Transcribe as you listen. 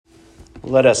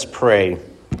Let us pray.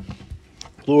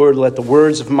 Lord, let the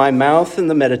words of my mouth and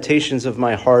the meditations of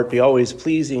my heart be always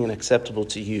pleasing and acceptable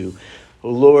to you, O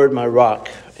Lord, my rock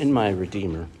and my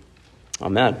redeemer.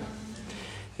 Amen.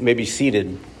 You may be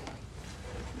seated.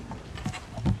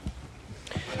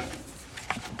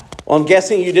 Well, I'm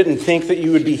guessing you didn't think that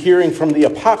you would be hearing from the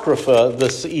Apocrypha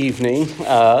this evening.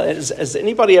 Has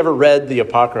anybody ever read the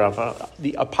Apocrypha?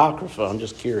 The Apocrypha, I'm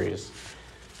just curious.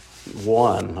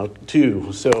 1,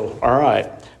 2, so all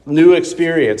right. New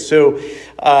experience. So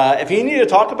if you need to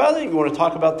talk about it, you want to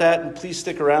talk about that, please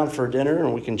stick around for dinner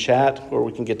and we can chat or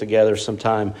we can get together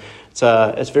sometime.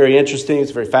 It's very interesting. It's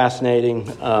very fascinating.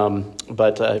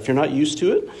 But if you're not used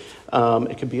to it,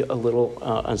 it can be a little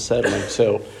unsettling.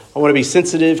 So I want to be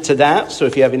sensitive to that. So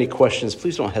if you have any questions,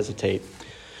 please don't hesitate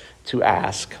to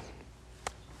ask.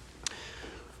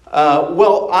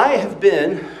 Well, I have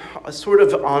been sort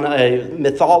of on a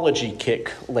mythology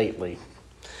kick lately.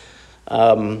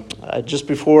 Just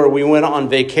before we went on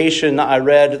vacation, I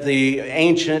read the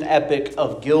ancient epic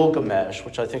of Gilgamesh,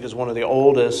 which I think is one of the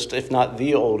oldest, if not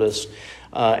the oldest,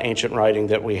 ancient writing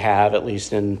that we have, at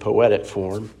least in poetic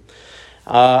form.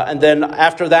 And then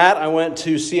after that, I went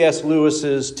to C.S.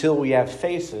 Lewis's Till We Have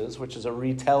Faces, which is a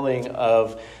retelling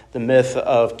of the myth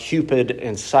of Cupid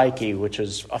and Psyche, which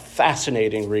is a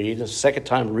fascinating read, the second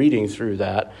time reading through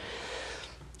that.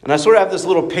 And I sort of have this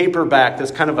little paperback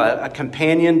that's kind of a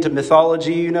companion to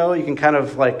mythology, you know. You can kind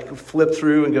of like flip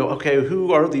through and go, okay,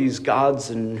 who are these gods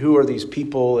and who are these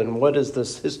people and what is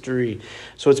this history?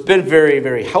 So it's been very,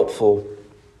 very helpful.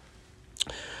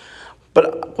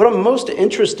 But what I'm most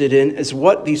interested in is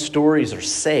what these stories are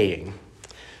saying.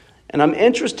 And I'm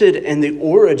interested in the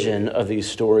origin of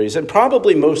these stories, and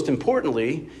probably most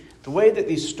importantly, the way that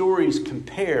these stories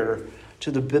compare to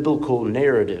the biblical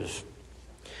narrative.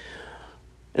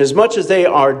 And as much as they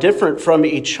are different from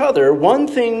each other, one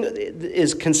thing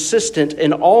is consistent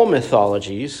in all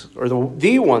mythologies, or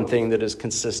the one thing that is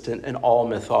consistent in all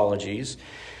mythologies,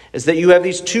 is that you have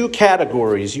these two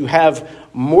categories. You have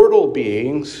mortal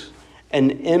beings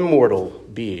and immortal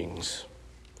beings.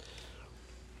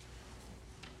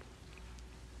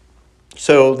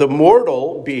 So the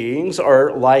mortal beings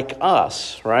are like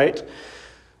us, right?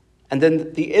 And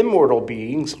then the immortal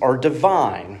beings are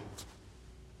divine.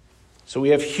 So we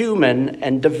have human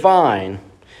and divine.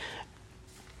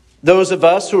 Those of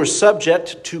us who are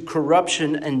subject to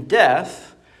corruption and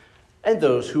death, and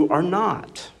those who are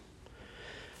not.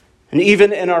 And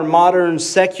even in our modern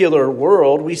secular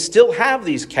world, we still have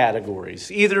these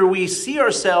categories. Either we see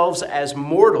ourselves as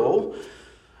mortal,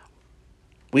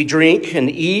 we drink and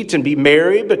eat and be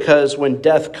merry because when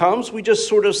death comes, we just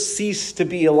sort of cease to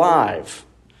be alive.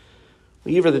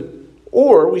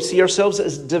 Or we see ourselves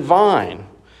as divine,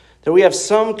 that we have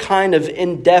some kind of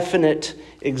indefinite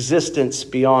existence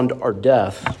beyond our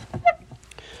death.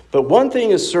 But one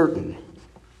thing is certain,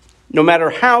 no matter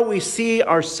how we see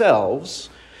ourselves,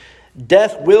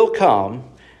 death will come,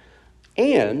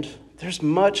 and there's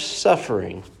much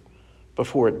suffering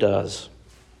before it does.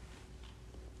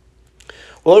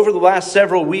 Well, over the last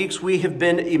several weeks, we have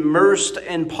been immersed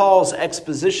in Paul's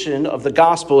exposition of the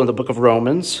gospel in the book of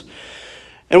Romans,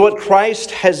 and what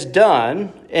Christ has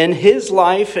done in his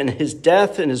life and his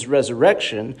death and his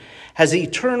resurrection has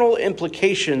eternal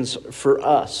implications for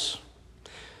us.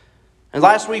 And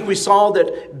last week we saw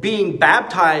that being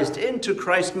baptized into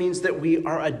Christ means that we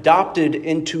are adopted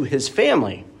into his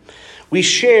family. We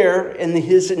share in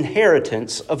his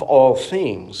inheritance of all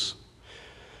things.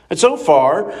 And so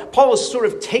far, Paul is sort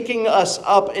of taking us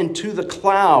up into the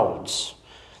clouds,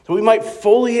 that we might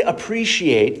fully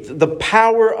appreciate the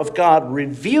power of God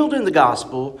revealed in the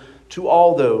gospel to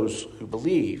all those who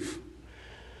believe.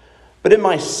 But in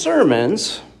my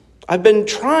sermons, I've been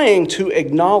trying to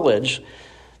acknowledge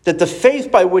that the faith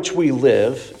by which we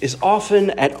live is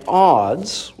often at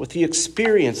odds with the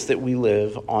experience that we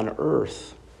live on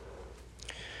earth.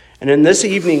 And in this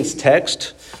evening's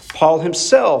text, Paul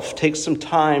himself takes some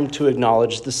time to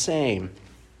acknowledge the same.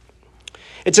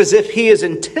 It's as if he is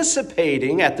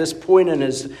anticipating at this point in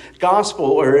his gospel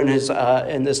or in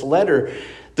this letter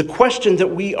the question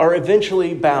that we are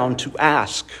eventually bound to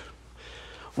ask.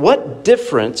 What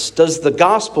difference does the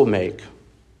gospel make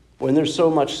when there's so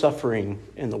much suffering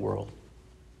in the world?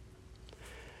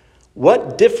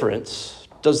 What difference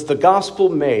does the gospel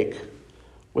make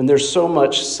when there's so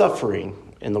much suffering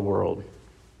in the world?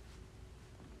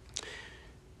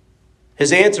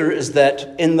 His answer is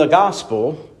that in the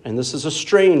gospel, and this is a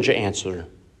strange answer,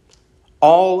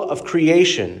 all of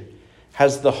creation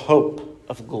has the hope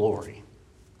of glory.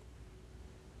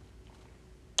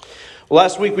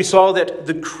 Last week we saw that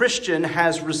the Christian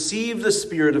has received the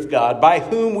Spirit of God, by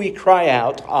whom we cry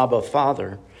out, Abba,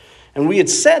 Father. And we had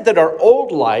said that our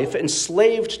old life,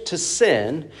 enslaved to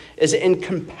sin, is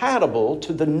incompatible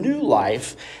to the new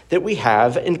life that we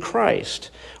have in Christ,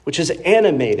 which is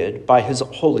animated by his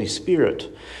Holy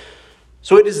Spirit.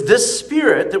 So it is this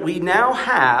Spirit that we now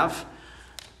have.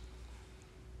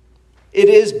 It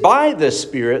is by this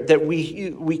Spirit that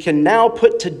we can now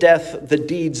put to death the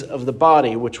deeds of the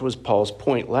body, which was Paul's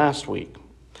point last week.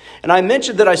 And I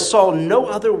mentioned that I saw no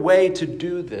other way to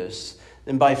do this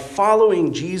than by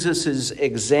following Jesus'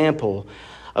 example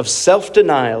of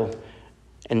self-denial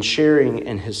and sharing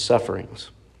in his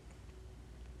sufferings.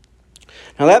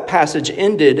 Now that passage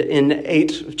ended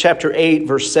in chapter 8,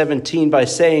 verse 17, by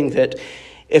saying that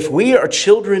if we are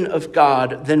children of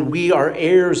God, then we are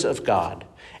heirs of God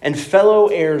and fellow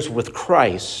heirs with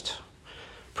Christ,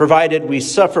 provided we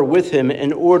suffer with him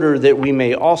in order that we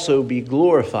may also be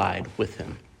glorified with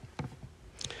him.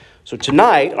 So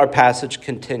tonight, our passage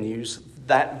continues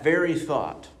that very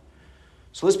thought.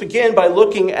 So let's begin by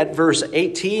looking at verse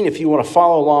 18. If you want to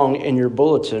follow along in your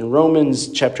bulletin,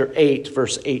 Romans chapter 8,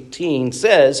 verse 18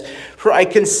 says, "For I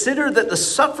consider that the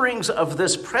sufferings of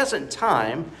this present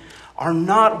time are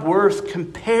not worth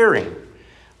comparing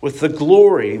with the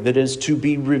glory that is to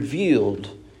be revealed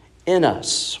in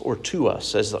us," or to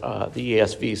us, as the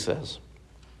ESV says.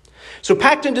 So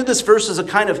packed into this verse is a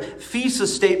kind of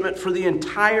thesis statement for the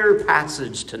entire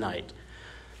passage tonight.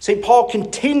 St. Paul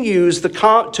continues to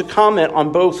comment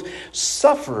on both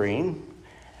suffering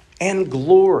and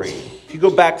glory. If you go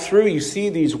back through, you see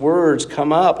these words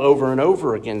come up over and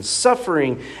over again,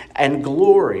 suffering and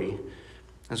glory.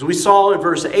 As we saw in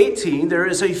verse 18, there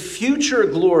is a future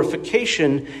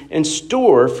glorification in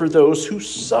store for those who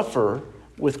suffer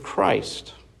with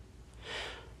Christ.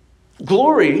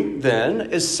 Glory, then,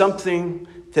 is something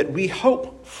that we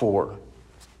hope for.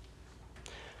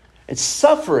 And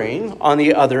suffering, on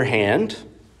the other hand,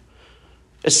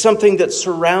 is something that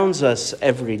surrounds us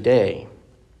every day.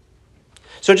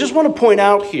 So I just want to point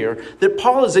out here that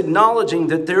Paul is acknowledging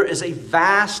that there is a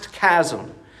vast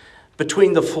chasm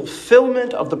between the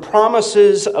fulfillment of the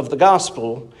promises of the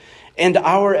gospel and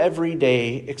our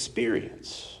everyday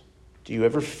experience. Do you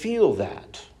ever feel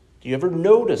that? Do you ever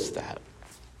notice that?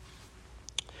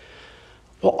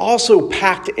 Well, also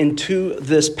packed into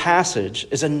this passage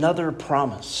is another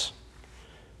promise.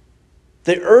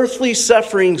 The earthly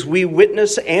sufferings we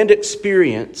witness and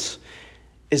experience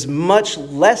is much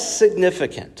less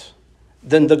significant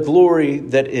than the glory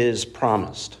that is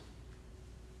promised.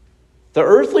 The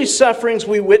earthly sufferings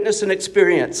we witness and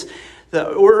experience,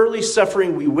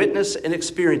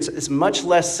 is much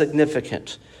less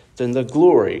significant than the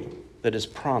glory that is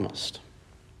promised.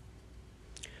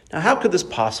 Now, how could this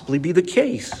possibly be the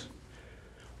case?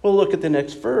 Well, look at the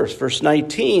next verse, verse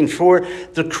 19. "For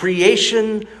the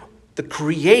creation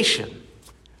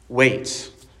waits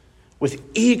with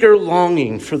eager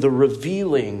longing for the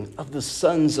revealing of the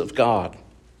sons of God."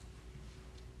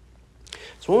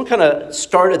 So we'll kind of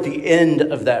start at the end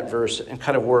of that verse and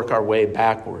kind of work our way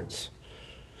backwards.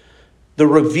 The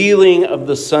revealing of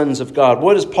the sons of God.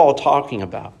 What is Paul talking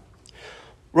about?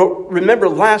 Remember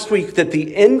last week that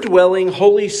the indwelling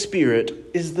Holy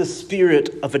Spirit is the spirit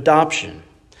of adoption.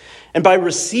 And by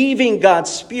receiving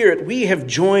God's Spirit, we have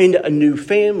joined a new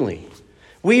family.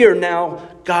 We are now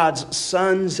God's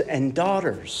sons and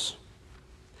daughters.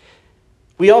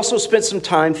 We also spent some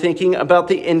time thinking about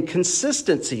the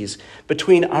inconsistencies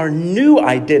between our new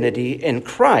identity in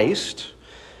Christ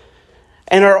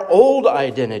and our old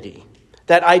identity,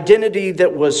 that identity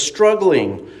that was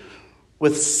struggling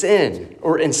with sin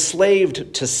or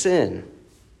enslaved to sin.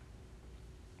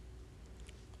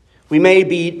 We may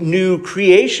be new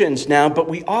creations now, but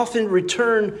we often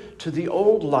return to the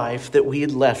old life that we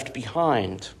had left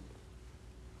behind.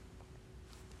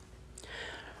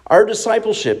 Our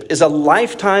discipleship is a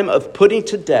lifetime of putting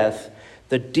to death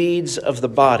the deeds of the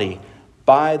body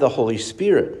by the Holy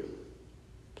Spirit.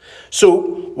 So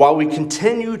while we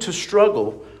continue to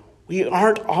struggle, we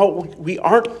aren't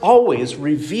always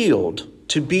revealed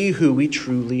to be who we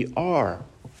truly are.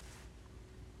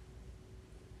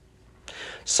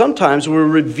 Sometimes we're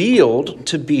revealed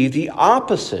to be the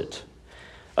opposite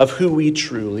of who we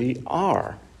truly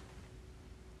are.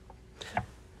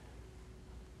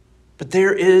 But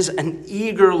there is an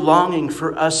eager longing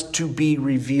for us to be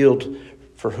revealed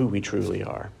for who we truly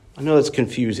are. I know that's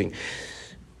confusing.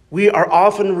 We are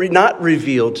often not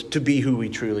revealed to be who we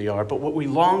truly are, but what we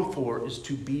long for is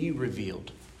to be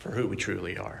revealed for who we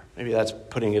truly are. Maybe that's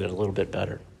putting it a little bit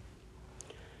better.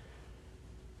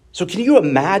 So can you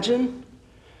imagine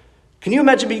Can you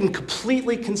imagine being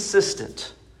completely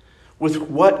consistent with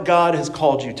what God has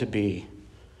called you to be,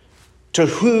 to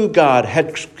who God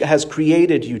has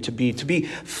created you to be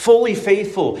fully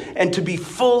faithful and to be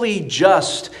fully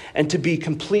just and to be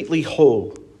completely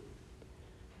whole?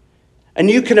 And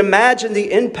you can imagine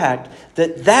the impact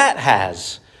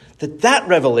that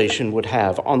revelation would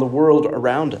have on the world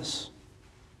around us.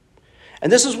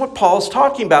 And this is what Paul's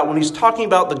talking about when he's talking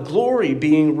about the glory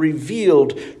being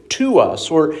revealed to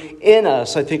us, or in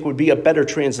us, I think would be a better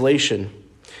translation.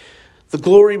 The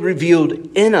glory revealed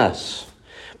in us.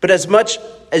 But as much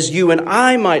as you and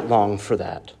I might long for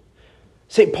that,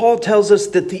 St. Paul tells us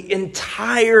that the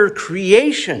entire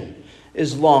creation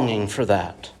is longing for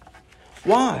that.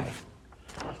 Why?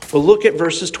 Well, look at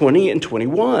verses 20 and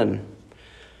 21.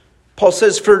 Paul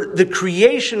says, "For the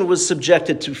creation was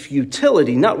subjected to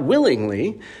futility, not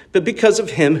willingly, but because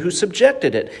of him who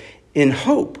subjected it, in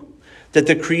hope that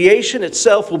the creation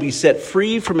itself will be set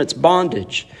free from its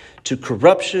bondage to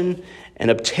corruption and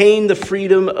obtain the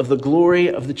freedom of the glory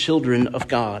of the children of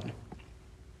God."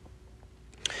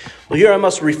 Well, here I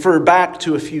must refer back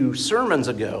to a few sermons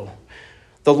ago.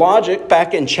 The logic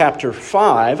back in chapter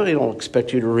 5, I don't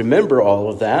expect you to remember all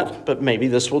of that, but maybe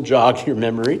this will jog your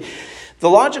memory. The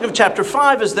logic of chapter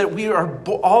 5 is that we are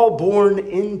all born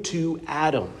into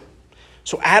Adam.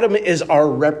 So Adam is our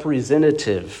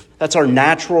representative. That's our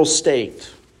natural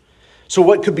state. So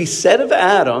what could be said of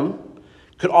Adam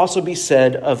could also be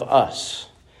said of us.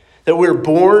 That we're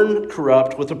born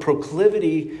corrupt with a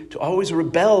proclivity to always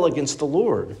rebel against the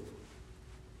Lord.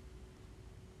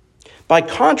 By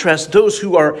contrast, those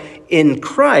who are in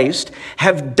Christ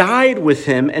have died with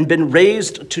him and been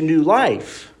raised to new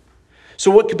life. So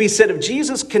what could be said of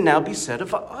Jesus can now be said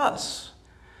of us.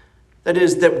 That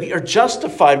is, that we are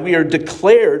justified, we are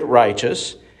declared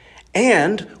righteous,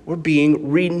 and we're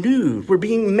being renewed. We're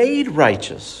being made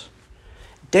righteous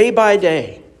day by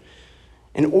day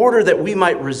in order that we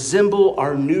might resemble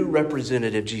our new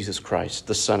representative, Jesus Christ,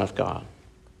 the Son of God.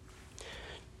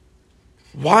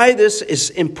 Why this is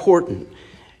important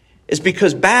is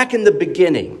because back in the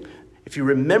beginning, if you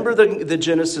remember the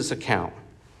Genesis account,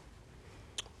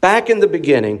 back in the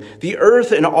beginning, the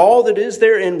earth and all that is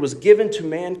therein was given to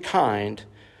mankind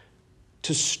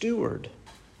to steward.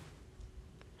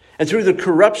 And through the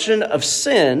corruption of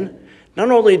sin,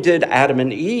 not only did Adam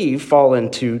and Eve fall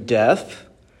into death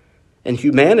and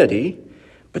humanity,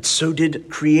 but so did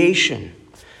creation.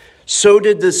 So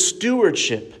did the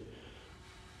stewardship.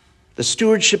 The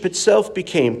stewardship itself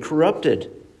became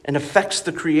corrupted and affects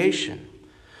the creation.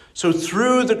 So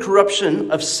through the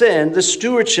corruption of sin, the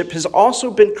stewardship has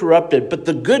also been corrupted. But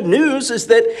the good news is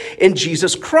that in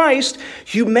Jesus Christ,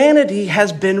 humanity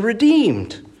has been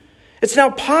redeemed. It's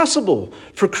now possible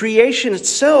for creation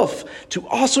itself to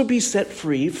also be set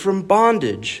free from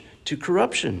bondage to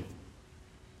corruption.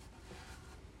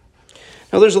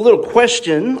 Now there's a little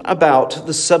question about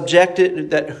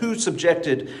who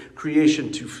subjected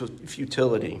creation to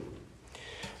futility.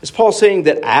 Is Paul saying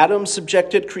that Adam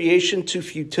subjected creation to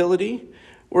futility?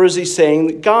 Or is he saying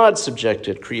that God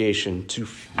subjected creation to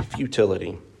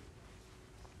futility?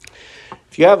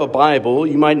 If you have a Bible,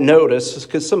 you might notice,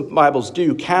 because some Bibles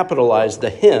do capitalize the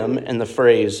him in the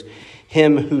phrase,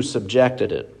 him who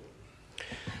subjected it,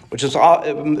 which is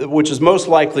the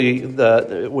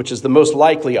most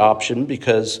likely option,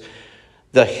 because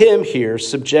the him here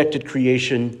subjected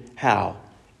creation how?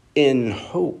 In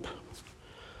hope.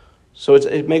 So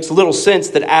it makes a little sense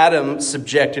that Adam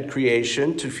subjected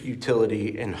creation to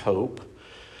futility and hope.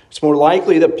 It's more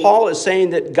likely that Paul is saying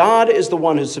that God is the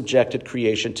one who subjected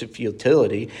creation to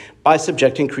futility by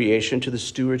subjecting creation to the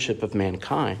stewardship of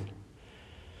mankind.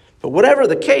 But whatever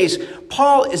the case,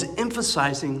 Paul is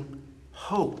emphasizing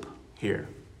hope here.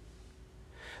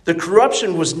 The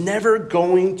corruption was never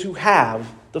going to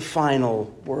have the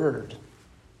final word.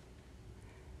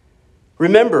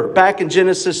 Remember, back in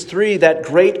Genesis 3, that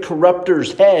great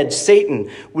corrupter's head, Satan,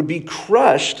 would be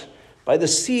crushed by the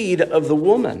seed of the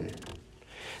woman.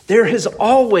 There has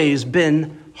always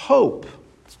been hope.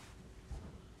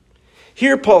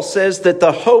 Here Paul says that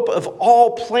the hope of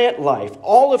all plant life,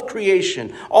 all of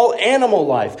creation, all animal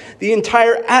life, the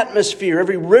entire atmosphere,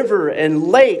 every river and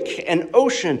lake and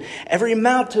ocean, every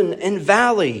mountain and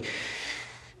valley,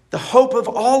 the hope of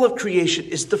all of creation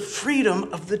is the freedom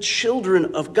of the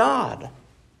children of God.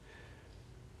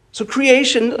 So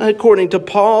creation, according to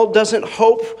Paul, doesn't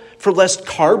hope for less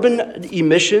carbon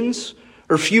emissions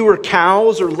or fewer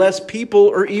cows or less people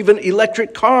or even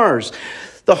electric cars.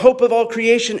 The hope of all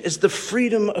creation is the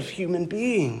freedom of human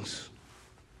beings.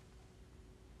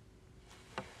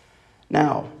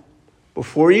 Now,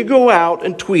 before you go out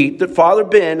and tweet that Father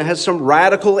Ben has some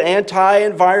radical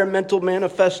anti-environmental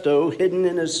manifesto hidden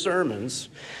in his sermons,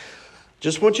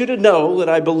 just want you to know that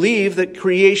I believe that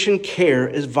creation care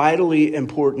is vitally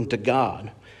important to God.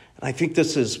 And I think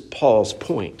this is Paul's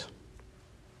point.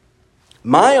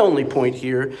 My only point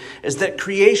here is that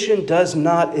creation does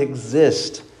not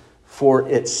exist for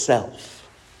itself.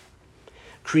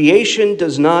 Creation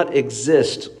does not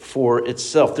exist for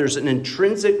itself. There's an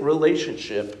intrinsic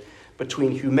relationship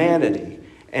between humanity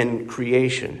and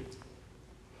creation.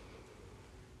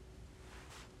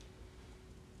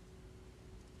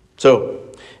 So,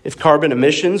 if carbon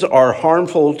emissions are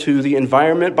harmful to the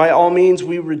environment, by all means,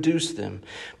 we reduce them.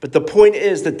 But the point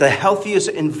is that the healthiest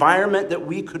environment that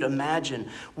we could imagine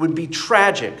would be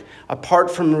tragic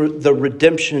apart from the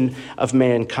redemption of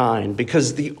mankind.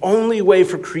 Because the only way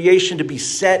for creation to be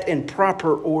set in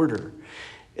proper order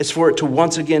is for it to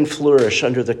once again flourish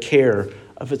under the care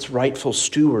of its rightful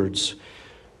stewards,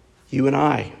 you and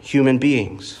I, human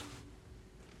beings.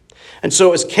 And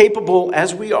so as capable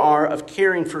as we are of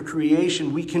caring for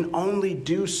creation, we can only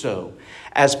do so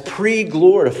as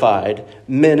pre-glorified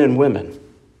men and women.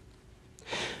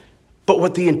 But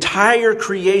what the entire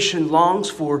creation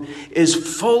longs for is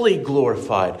fully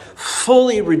glorified,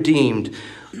 fully redeemed,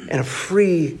 and a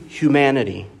free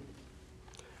humanity.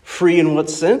 Free in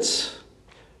what sense?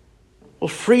 Well,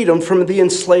 freedom from the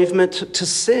enslavement to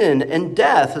sin and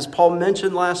death, as Paul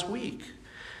mentioned last week.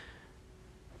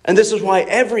 And this is why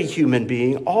every human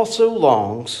being also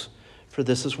longs for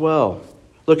this as well.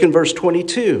 Look in verse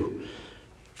 22.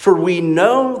 For we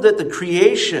know that the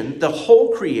creation, the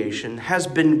whole creation, has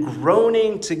been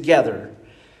groaning together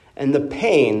in the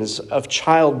pains of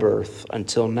childbirth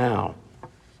until now.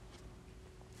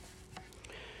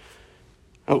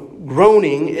 Now,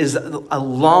 groaning is a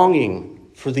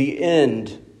longing for the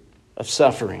end of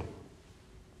suffering.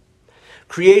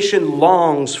 Creation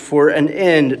longs for an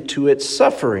end to its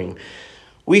suffering.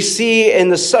 We see in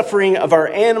the suffering of our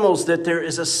animals that there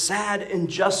is a sad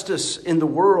injustice in the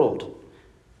world.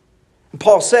 And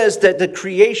Paul says that the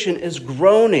creation is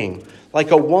groaning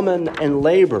like a woman in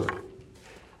labor.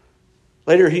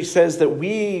 Later he says that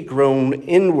we groan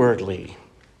inwardly.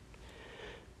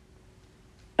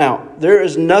 Now, there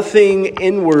is nothing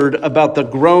inward about the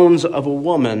groans of a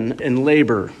woman in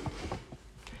labor.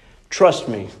 Trust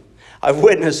me. I've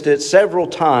witnessed it several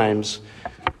times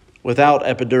without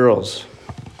epidurals.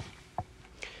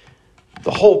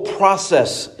 The whole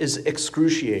process is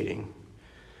excruciating.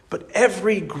 But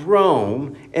every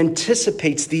groan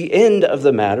anticipates the end of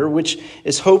the matter, which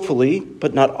is hopefully,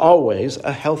 but not always,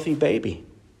 a healthy baby.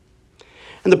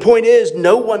 And the point is,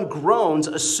 no one groans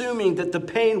assuming that the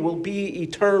pain will be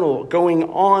eternal, going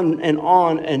on and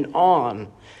on and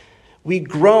on. We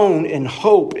groan in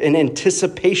hope and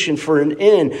anticipation for an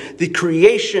end. The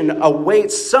creation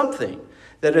awaits something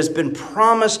that has been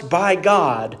promised by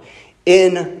God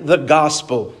in the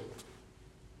gospel.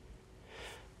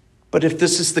 But if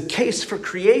this is the case for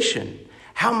creation,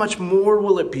 how much more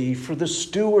will it be for the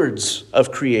stewards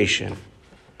of creation?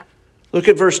 Look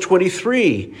at verse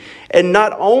 23. And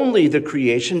not only the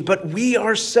creation, but we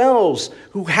ourselves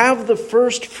who have the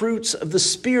first fruits of the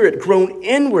Spirit groan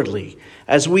inwardly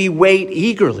as we wait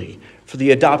eagerly for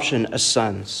the adoption as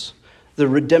sons, the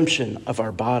redemption of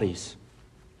our bodies.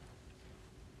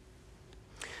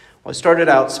 Well, I started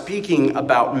out speaking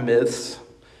about myths.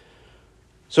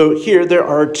 So here there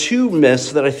are two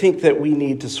myths that I think that we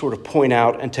need to sort of point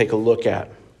out and take a look at.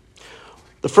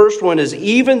 The first one is,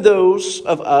 even those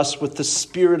of us with the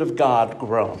Spirit of God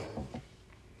groan.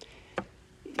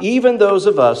 Even those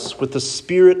of us with the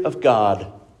Spirit of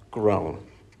God groan.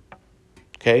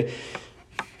 Okay?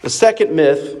 The second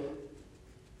myth,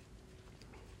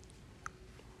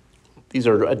 these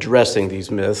are addressing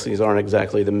these myths. These aren't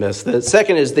exactly the myths. The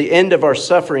second is the end of our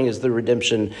suffering is the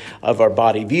redemption of our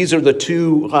body. These are the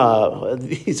two,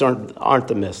 these aren't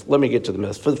the myths. Let me get to the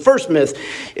myths. For the first myth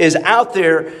is out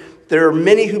there. There are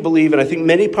many who believe, and I think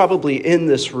many probably in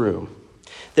this room,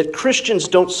 that Christians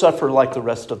don't suffer like the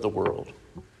rest of the world.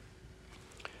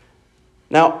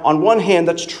 Now, on one hand,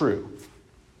 that's true.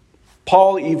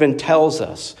 Paul even tells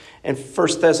us in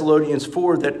 1 Thessalonians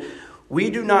 4 that we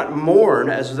do not mourn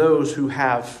as those who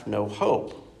have no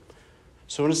hope.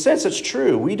 So in a sense, it's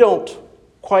true. We don't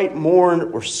quite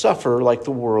mourn or suffer like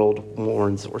the world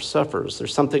mourns or suffers.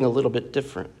 There's something a little bit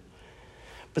different.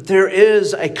 But there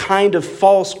is a kind of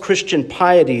false Christian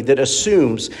piety that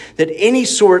assumes that any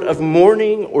sort of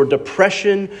mourning or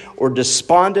depression or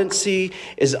despondency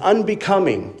is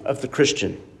unbecoming of the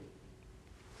Christian.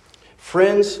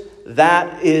 Friends,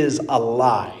 that is a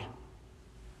lie.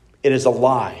 It is a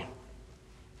lie.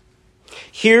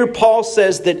 Here, Paul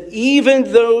says that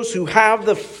even those who have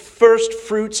the first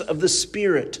fruits of the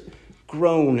Spirit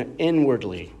groan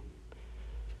inwardly.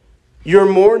 Your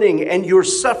mourning and your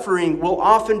suffering will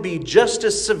often be just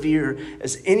as severe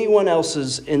as anyone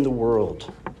else's in the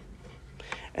world.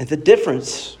 And the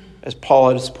difference, as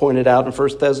Paul has pointed out in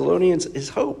 1 Thessalonians, is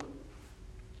hope.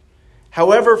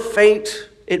 However faint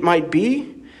it might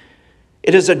be,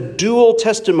 it is a dual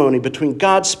testimony between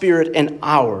God's Spirit and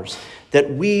ours that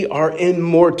we are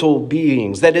immortal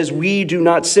beings. That is, we do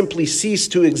not simply cease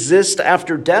to exist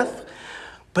after death,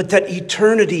 but that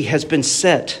eternity has been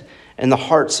set in the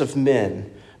hearts of men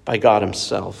by God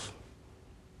himself.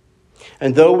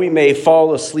 And though we may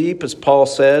fall asleep, as Paul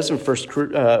says in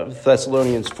 1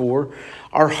 Thessalonians 4,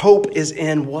 our hope is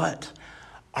in what?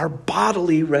 Our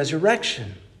bodily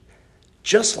resurrection,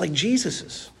 just like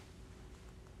Jesus's.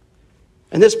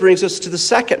 And this brings us to the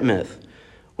second myth,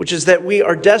 which is that we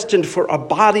are destined for a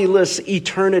bodiless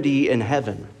eternity in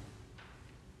heaven.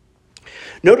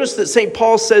 Notice that St.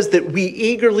 Paul says that we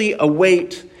eagerly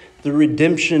await the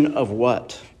redemption of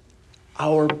what?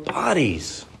 Our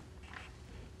bodies.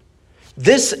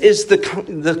 This is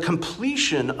the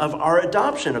completion of our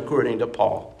adoption, according to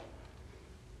Paul.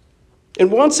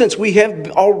 In one sense, we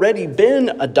have already been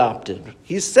adopted.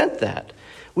 He's said that.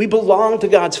 We belong to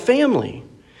God's family.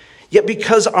 Yet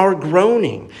because our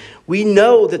groaning, we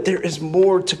know that there is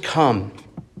more to come.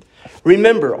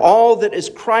 Remember, all that is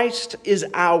Christ is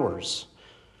ours,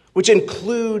 which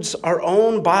includes our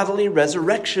own bodily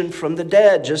resurrection from the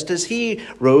dead, just as he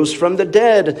rose from the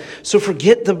dead. So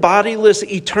forget the bodiless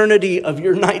eternity of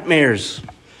your nightmares.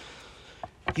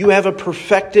 You have a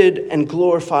perfected and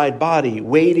glorified body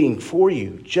waiting for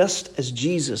you, just as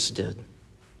Jesus did.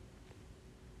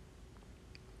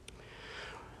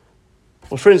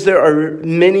 Well, friends, there are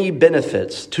many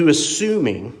benefits to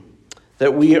assuming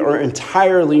that we are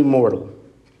entirely mortal,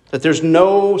 that there's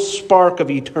no spark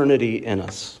of eternity in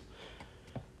us.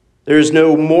 There is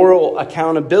no moral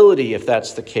accountability, if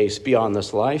that's the case, beyond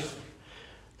this life.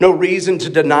 No reason to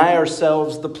deny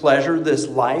ourselves the pleasure this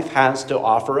life has to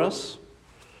offer us.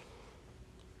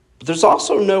 But there's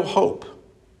also no hope.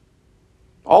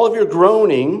 All of your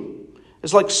groaning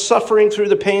is like suffering through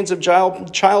the pains of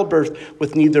childbirth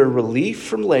with neither relief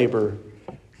from labor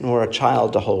nor a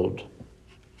child to hold.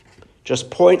 Just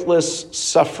pointless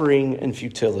suffering and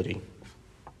futility.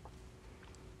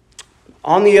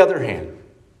 On the other hand,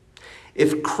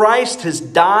 if Christ has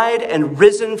died and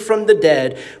risen from the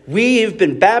dead, we have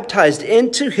been baptized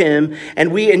into him,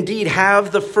 and we indeed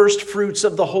have the first fruits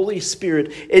of the Holy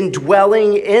Spirit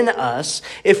indwelling in us.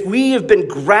 If we have been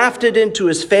grafted into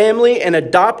his family and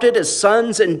adopted as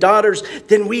sons and daughters,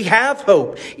 then we have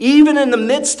hope, even in the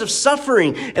midst of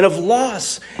suffering and of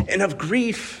loss and of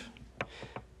grief.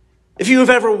 If you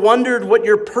have ever wondered what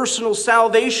your personal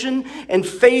salvation and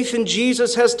faith in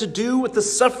Jesus has to do with the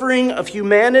suffering of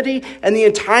humanity and the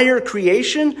entire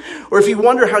creation, or if you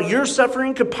wonder how your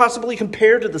suffering could possibly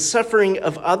compare to the suffering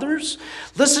of others,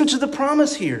 listen to the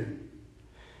promise here.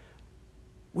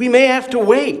 We may have to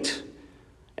wait,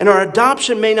 and our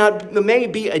adoption may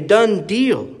be a done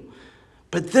deal,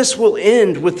 but this will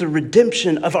end with the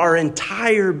redemption of our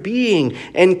entire being,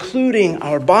 including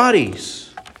our bodies.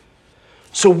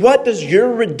 So what does your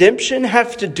redemption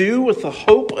have to do with the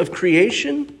hope of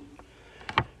creation?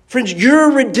 Friends,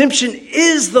 your redemption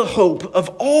is the hope of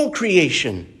all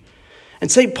creation.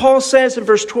 And St. Paul says in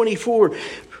verse 24,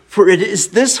 for it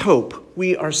is this hope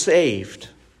we are saved.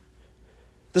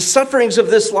 The sufferings of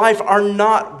this life are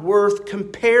not worth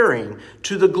comparing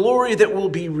to the glory that will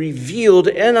be revealed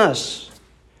in us.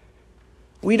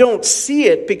 We don't see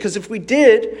it because if we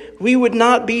did, it would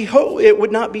not be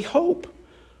hope.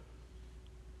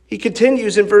 He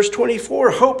continues in verse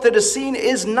 24, hope that is seen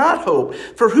is not hope,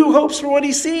 for who hopes for what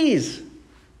he sees?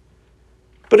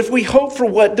 But if we hope for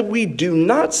what we do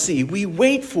not see, we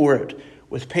wait for it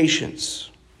with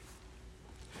patience.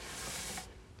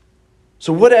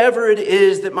 So whatever it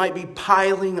is that might be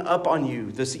piling up on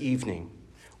you this evening,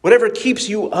 whatever keeps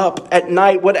you up at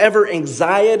night, whatever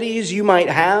anxieties you might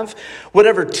have,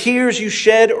 whatever tears you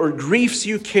shed or griefs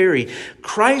you carry,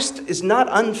 Christ is not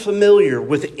unfamiliar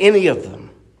with any of them.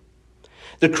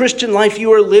 The Christian life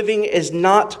you are living is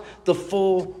not the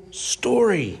full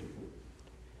story.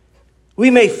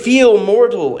 We may feel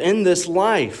mortal in this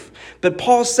life, but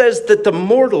Paul says that the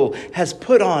mortal has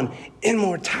put on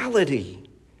immortality.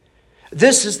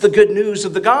 This is the good news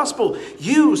of the gospel.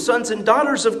 You, sons and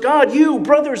daughters of God, you,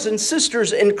 brothers and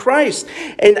sisters in Christ.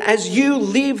 And as you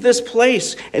leave this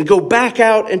place and go back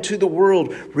out into the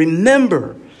world,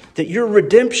 remember that your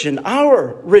redemption,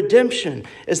 our redemption,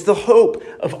 is the hope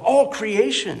of all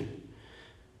creation.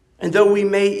 And though we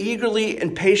may eagerly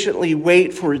and patiently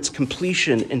wait for its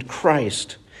completion in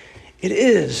Christ, it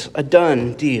is a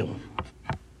done deal.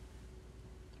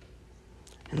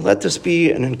 And let this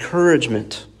be an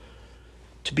encouragement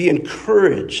to be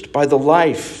encouraged by the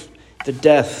life, the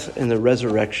death, and the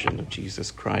resurrection of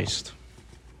Jesus Christ.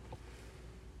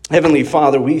 Heavenly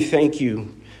Father, we thank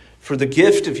you for the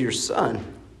gift of your Son.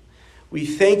 We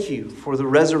thank you for the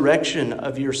resurrection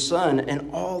of your Son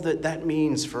and all that that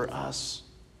means for us.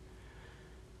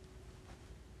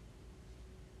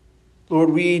 Lord,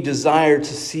 we desire to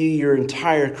see your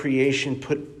entire creation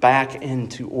put back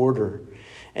into order.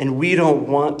 And we don't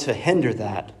want to hinder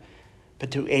that,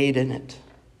 but to aid in it.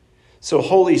 So,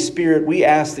 Holy Spirit, we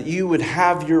ask that you would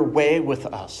have your way with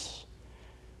us.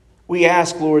 We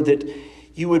ask, Lord, that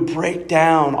you would break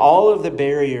down all of the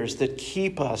barriers that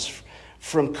keep us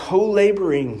from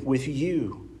co-laboring with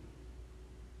you,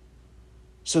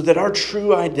 so that our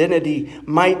true identity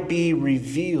might be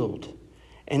revealed.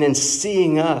 And in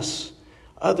seeing us,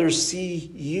 others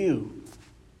see you.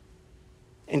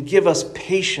 And give us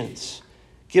patience.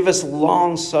 Give us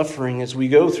long suffering as we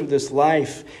go through this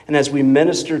life and as we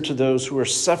minister to those who are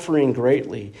suffering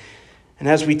greatly. And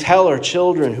as we tell our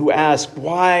children who ask,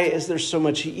 why is there so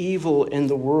much evil in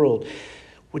the world?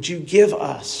 Would you give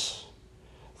us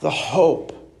the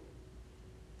hope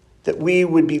that we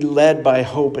would be led by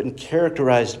hope and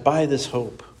characterized by this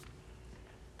hope,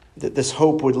 that this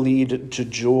hope would lead to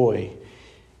joy,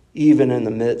 even in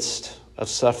the midst of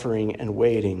suffering and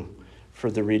waiting for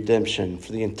the redemption,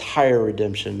 for the entire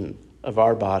redemption of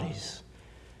our bodies,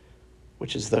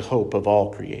 which is the hope of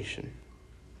all creation.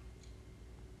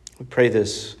 We pray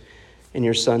this in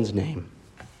your Son's name.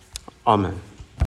 Amen.